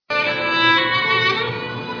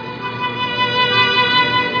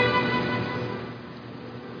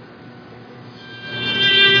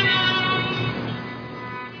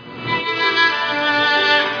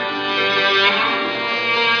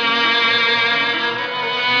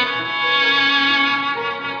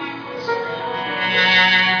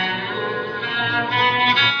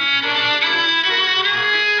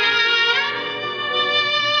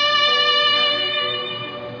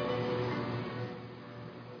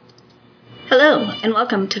Hello, and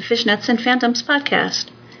welcome to Fishnets and Phantoms podcast.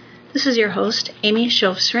 This is your host, Amy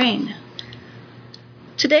Schoaf-Srain.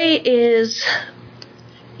 Today is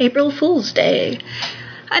April Fool's Day.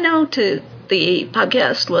 I know the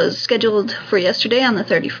podcast was scheduled for yesterday on the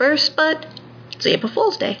 31st, but it's April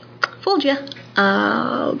Fool's Day. Fooled ya.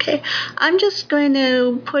 Okay. I'm just going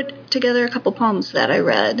to put together a couple poems that I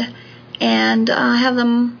read and have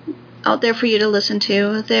them out there for you to listen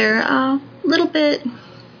to. They're a little bit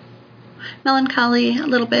melancholy, a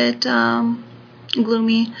little bit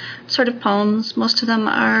gloomy sort of poems. Most of them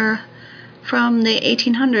are from the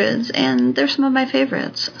 1800s, and they're some of my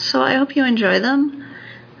favorites. So I hope you enjoy them,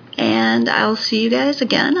 and I'll see you guys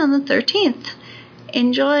again on the 13th.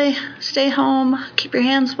 Enjoy, stay home, keep your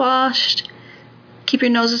hands washed, keep your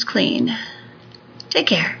noses clean. Take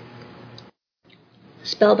care.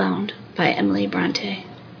 Spellbound by Emily Bronte.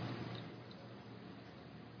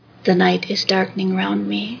 The night is darkening round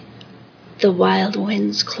me. The wild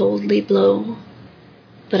winds coldly blow,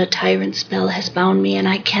 but a tyrant spell has bound me, and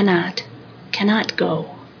I cannot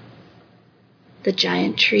go. The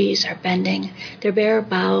giant trees are bending, their bare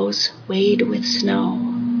boughs weighted with snow,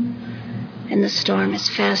 and the storm is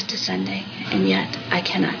fast descending, and yet I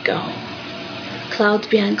cannot go. Clouds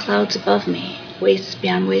beyond clouds above me, wastes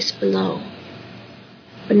beyond wastes below,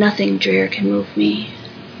 but nothing drear can move me.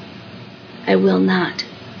 I will not,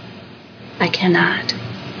 I cannot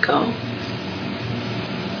go.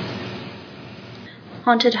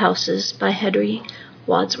 Haunted Houses by Henry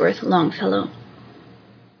Wadsworth Longfellow.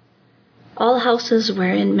 All houses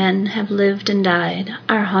wherein men have lived and died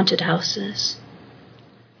are haunted houses.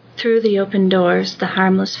 Through the open doors the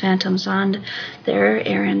harmless phantoms on their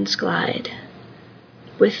errands glide,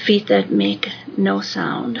 with feet that make no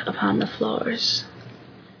sound upon the floors.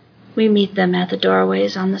 We meet them at the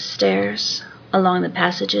doorways, on the stairs, along the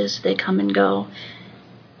passages they come and go,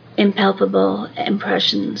 impalpable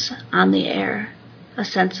impressions on the air, a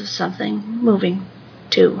sense of something moving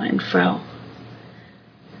to and fro.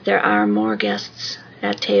 There are more guests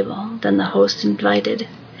at table than the host invited.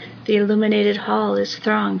 The illuminated hall is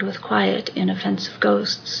thronged with quiet, inoffensive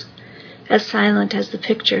ghosts, as silent as the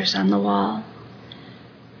pictures on the wall.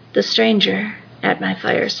 The stranger at my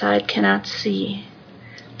fireside cannot see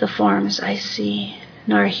the forms I see,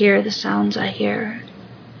 nor hear the sounds I hear.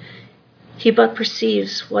 He but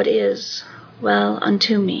perceives what is well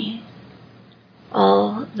unto me.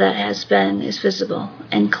 All that has been is visible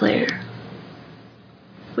and clear.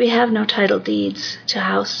 We have no title deeds to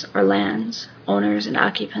house or lands. Owners and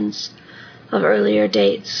occupants of earlier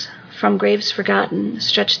dates, from graves forgotten,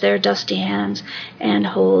 stretch their dusty hands and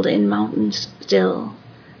hold in mountains still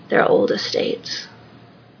their old estates.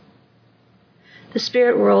 The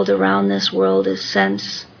spirit world around this world is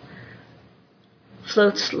sense,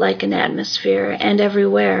 floats like an atmosphere, and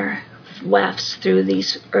everywhere wafts through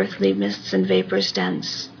these earthly mists and vapors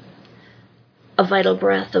dense, a vital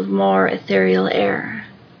breath of more ethereal air.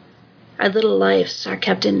 Our little lives are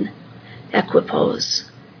kept in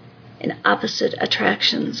equipoise, in opposite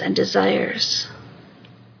attractions and desires.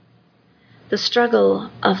 The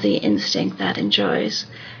struggle of the instinct that enjoys,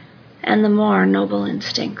 and the more noble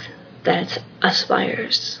instinct that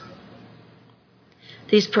aspires.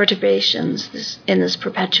 These perturbations in this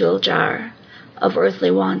perpetual jar of earthly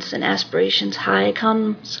wants and aspirations high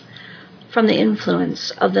comes from the influence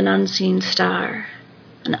of an unseen star,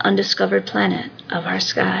 an undiscovered planet of our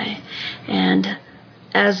sky, and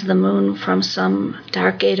as the moon from some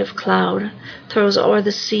dark gate of cloud throws o'er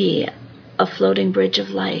the sea a floating bridge of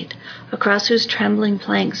light, across whose trembling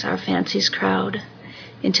planks our fancies crowd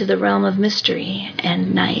into the realm of mystery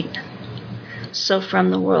and night, so from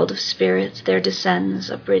the world of spirits there descends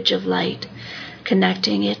a bridge of light,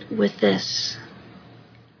 connecting it with this,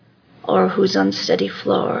 o'er whose unsteady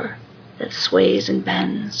floor that sways and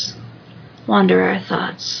bends wander our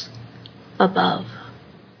thoughts above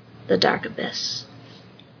the dark abyss.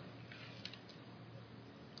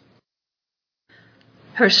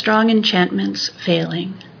 Her Strong Enchantments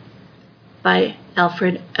Failing by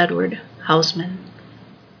Alfred Edward Housman.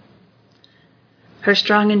 Her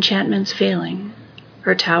strong enchantments failing,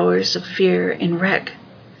 her towers of fear in wreck,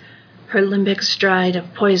 her limbics dried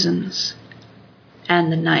of poisons,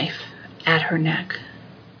 and the knife at her neck.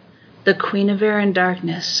 The Queen of Air in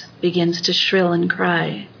darkness begins to shrill and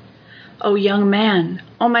cry, "O young man,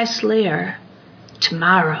 O my slayer,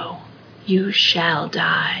 tomorrow you shall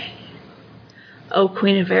die." O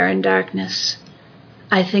Queen of Air in darkness,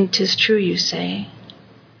 I think 'tis true you say,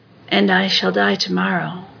 and I shall die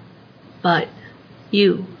tomorrow, but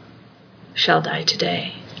you shall die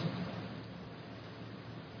today.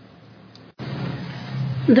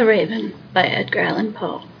 The Raven by Edgar Allan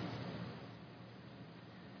Poe.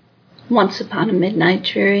 Once upon a midnight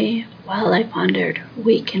dreary, while I pondered,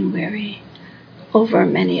 weak and weary, over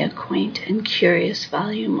many a quaint and curious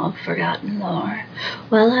volume of forgotten lore,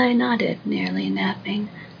 while I nodded, nearly napping,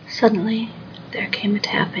 suddenly there came a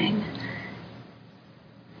tapping,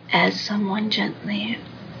 as someone gently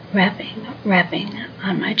rapping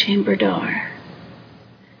on my chamber door.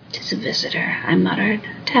 "'Tis a visitor," I muttered,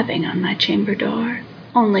 tapping on my chamber door.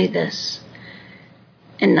 "Only this,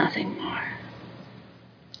 and nothing more."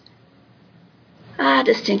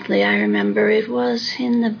 Distinctly I remember it was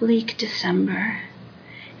in the bleak December,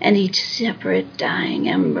 and each separate dying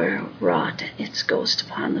ember wrought its ghost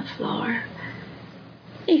upon the floor.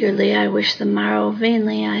 Eagerly I wished the morrow,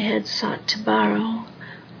 vainly I had sought to borrow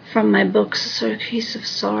from my books a surcease of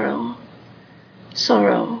sorrow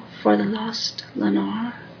for the lost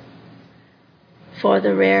Lenore, for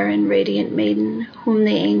the rare and radiant maiden whom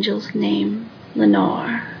the angels name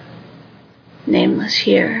Lenore, nameless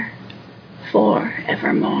here for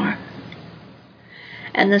evermore.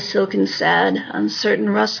 And the silken, sad, uncertain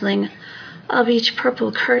rustling of each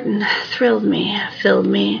purple curtain thrilled me, filled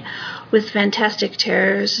me with fantastic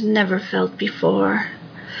terrors never felt before,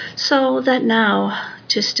 so that now,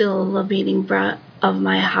 to still the beating of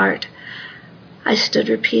my heart, I stood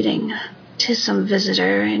repeating, "'Tis some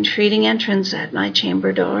visitor entreating entrance at my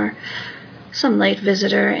chamber door, some late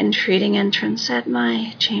visitor entreating entrance at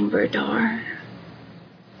my chamber door.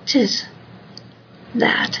 'Tis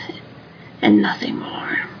that, and nothing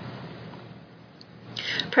more."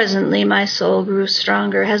 Presently my soul grew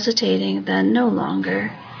stronger, hesitating then no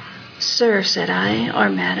longer. "Sir," said I, "or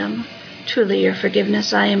madam, truly your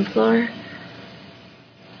forgiveness I implore.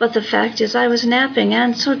 But the fact is I was napping,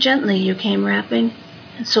 and so gently you came rapping,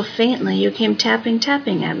 and so faintly you came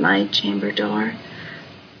tapping at my chamber door,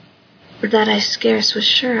 that I scarce was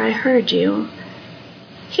sure I heard you.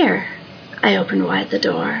 Here," I opened wide the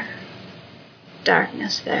door.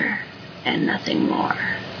 Darkness there, and nothing more.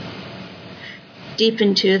 Deep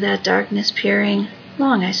into that darkness peering,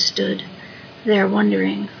 long I stood there,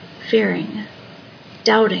 wondering, fearing,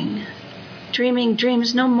 doubting, dreaming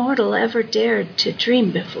dreams no mortal ever dared to dream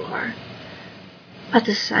before. But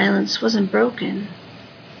the silence wasn't broken,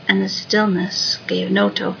 and the stillness gave no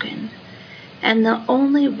token, and the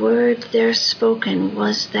only word there spoken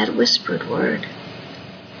was that whispered word,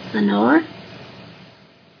 "Lenore?"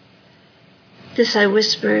 This I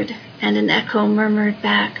whispered, and an echo murmured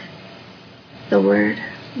back, the word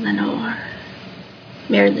 "Lenore."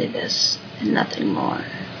 Merely this, and nothing more.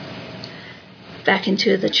 Back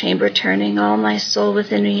into the chamber turning, all my soul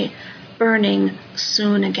within me burning,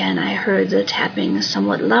 soon again I heard the tapping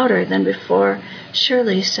somewhat louder than before.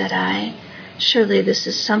 "Surely," said I, "surely this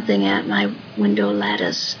is something at my window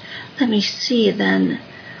lattice. Let me see, then,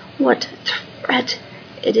 what threat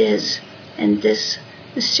it is, and this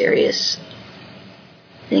mysterious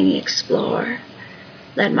thing explore.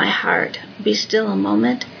 Let my heart be still a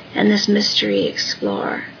moment, and this mystery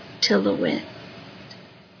explore, till the wind,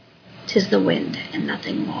 'tis the wind and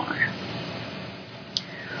nothing more."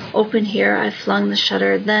 Open here I flung the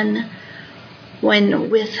shutter, then, when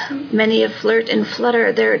with many a flirt and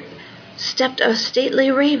flutter there stepped a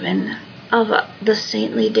stately raven of the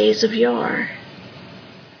saintly days of yore.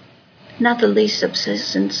 Not the least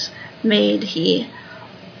subsistence made he,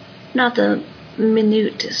 not the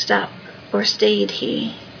minute stop or stayed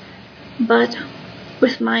he, but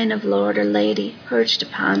with mine of lord or lady perched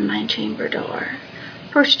upon my chamber door,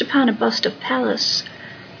 perched upon a bust of Pallas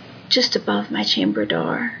just above my chamber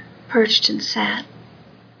door, perched and sat,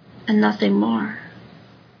 and nothing more.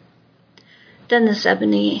 Then this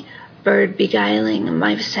ebony bird beguiling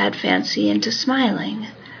my sad fancy into smiling,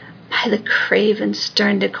 by the craven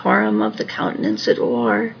stern decorum of the countenance it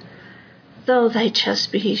wore. "Though thy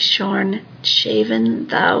chest be shorn, shaven,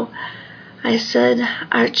 thou," I said,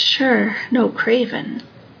 "art sure no craven,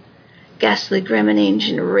 ghastly grim and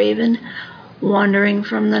ancient raven, wandering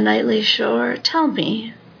from the nightly shore. Tell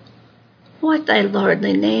me what thy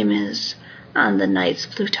lordly name is on the night's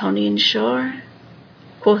Plutonian shore."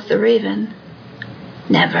 Quoth the raven,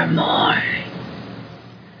 "Nevermore."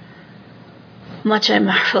 Much I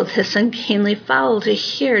marveled this ungainly fowl to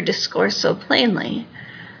hear discourse so plainly,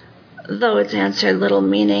 though its answer little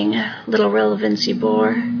meaning, little relevancy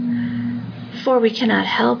bore. For we cannot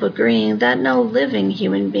help agreeing that no living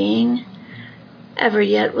human being ever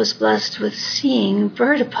yet was blessed with seeing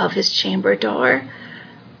bird above his chamber door,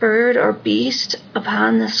 bird or beast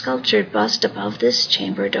upon the sculptured bust above this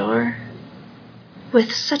chamber door,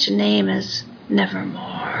 with such a name as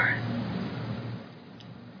Nevermore.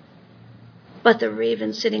 But the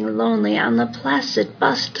raven sitting lonely on the placid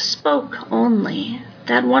bust spoke only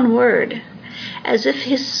that one word, as if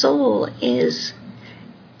his soul is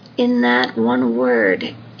in that one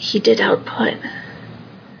word he did output.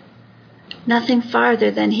 Nothing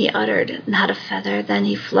farther than he uttered, not a feather than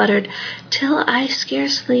he fluttered, till I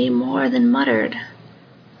scarcely more than muttered,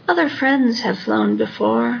 "Other friends have flown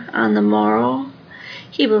before, on the morrow,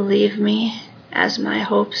 he believed me, as my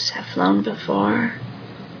hopes have flown before."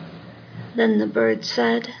 Then the bird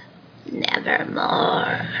said,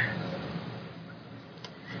 "Nevermore."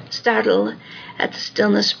 Startled at the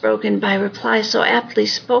stillness broken by reply so aptly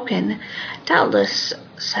spoken, "Doubtless,"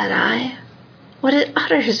 said I, "what it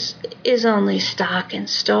utters is only stock and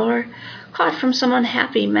store, caught from some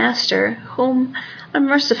unhappy master, whom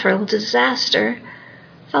unmerciful disaster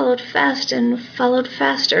followed fast and followed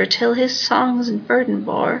faster, till his songs and burden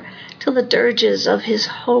bore, till the dirges of his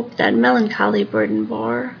hope that melancholy burden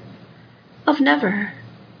bore, of never,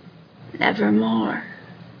 nevermore."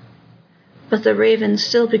 But the raven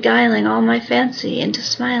still beguiling all my fancy into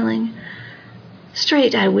smiling,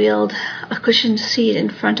 straight I wheeled a cushioned seat in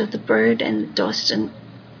front of the bird and distant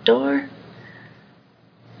door.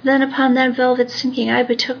 Then upon that velvet sinking I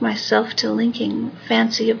betook myself to linking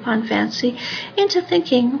fancy upon fancy, into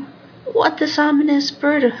thinking what this ominous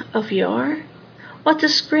bird of yore, what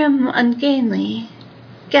this grim, ungainly,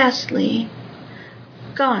 ghastly,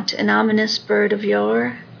 gaunt and ominous bird of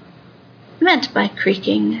yore meant by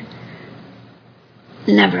creaking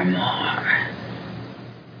 "Nevermore."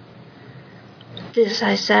 This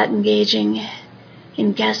I sat engaging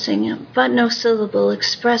in guessing, but no syllable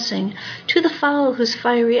expressing to the fowl whose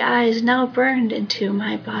fiery eyes now burned into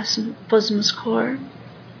my bosom's core.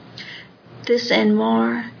 This and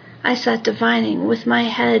more I sat divining, with my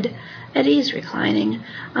head at ease reclining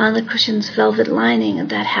on the cushion's velvet lining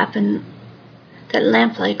that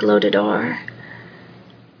lamplight gloated o'er,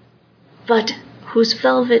 but whose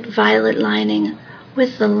velvet violet lining,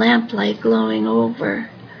 with the lamplight glowing over,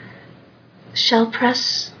 she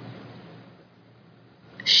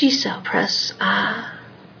shall press, ah,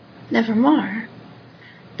 nevermore.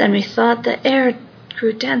 Then methought the air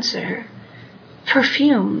grew denser,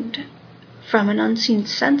 perfumed from an unseen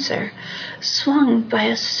censer, swung by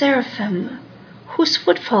a seraphim, whose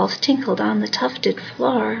footfalls tinkled on the tufted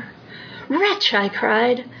floor. "Wretch," I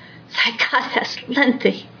cried, "thy God hath lent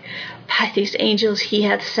thee, by these angels he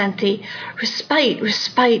hath sent thee,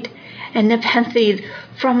 respite, and nepenthe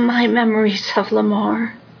from my memories of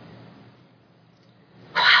L'Amour.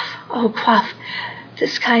 Quaff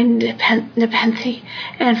this kind nepenthe,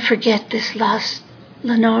 and forget this lost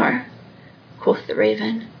Lenore." Quoth the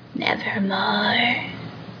raven, "Nevermore."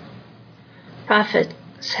 "Prophet,"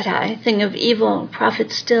 said I, "thing of evil,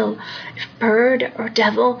 prophet still, if bird or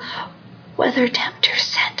devil, whether tempter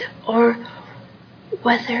sent, or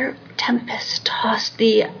whether tempest tossed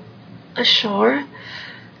thee ashore,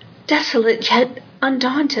 desolate yet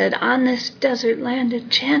undaunted, on this desert land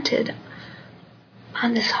enchanted,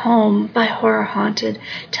 on this home by horror haunted,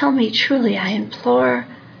 tell me truly, I implore,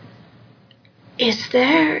 is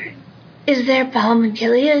there balm in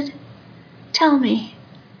Gilead? Tell me,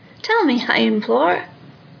 I implore."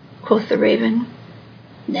 Quoth the raven,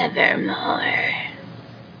 "Nevermore."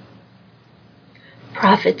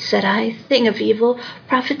 "Prophet," said I, "thing of evil,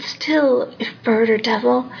 prophet still, if bird or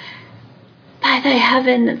devil, by thy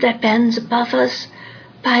heaven that bends above us,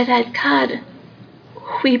 by that God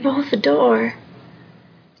we both adore,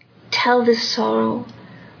 tell this sorrow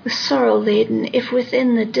laden, if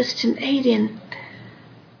within the distant Aidenn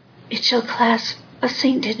it shall clasp a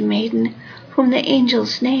sainted maiden, whom the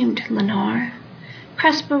angels named Lenore,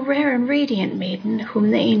 clasp a rare and radiant maiden,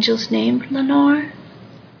 whom the angels named Lenore."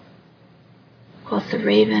 Quoth the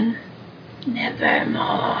raven,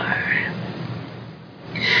 "Nevermore."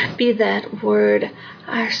 Be that word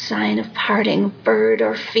our sign of parting, bird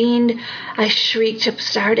or fiend, I shrieked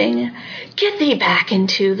upstarting, "get thee back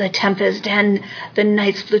into the tempest den, the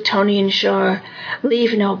night's Plutonian shore,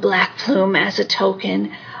 leave no black plume as a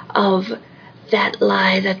token of that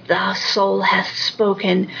lie that thou soul hath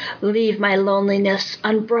spoken, leave my loneliness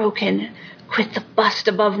unbroken, quit the bust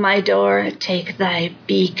above my door, take thy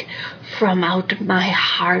beak from out my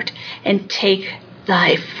heart, and take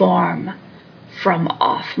thy form from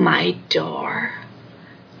off my door."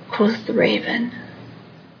 Quoth the raven,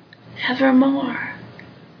 "Nevermore."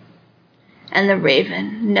 And the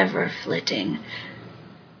raven, never flitting,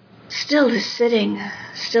 still is sitting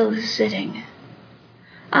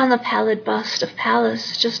on the pallid bust of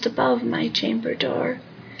Pallas just above my chamber door.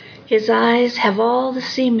 His eyes have all the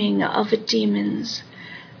seeming of a demon's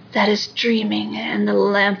that is dreaming, and the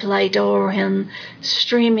lamplight o'er him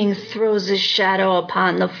streaming throws his shadow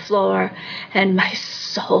upon the floor, and my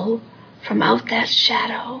soul from out that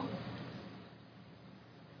shadow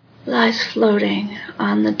lies floating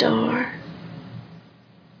on the door,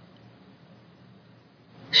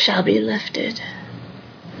 shall be lifted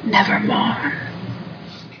nevermore.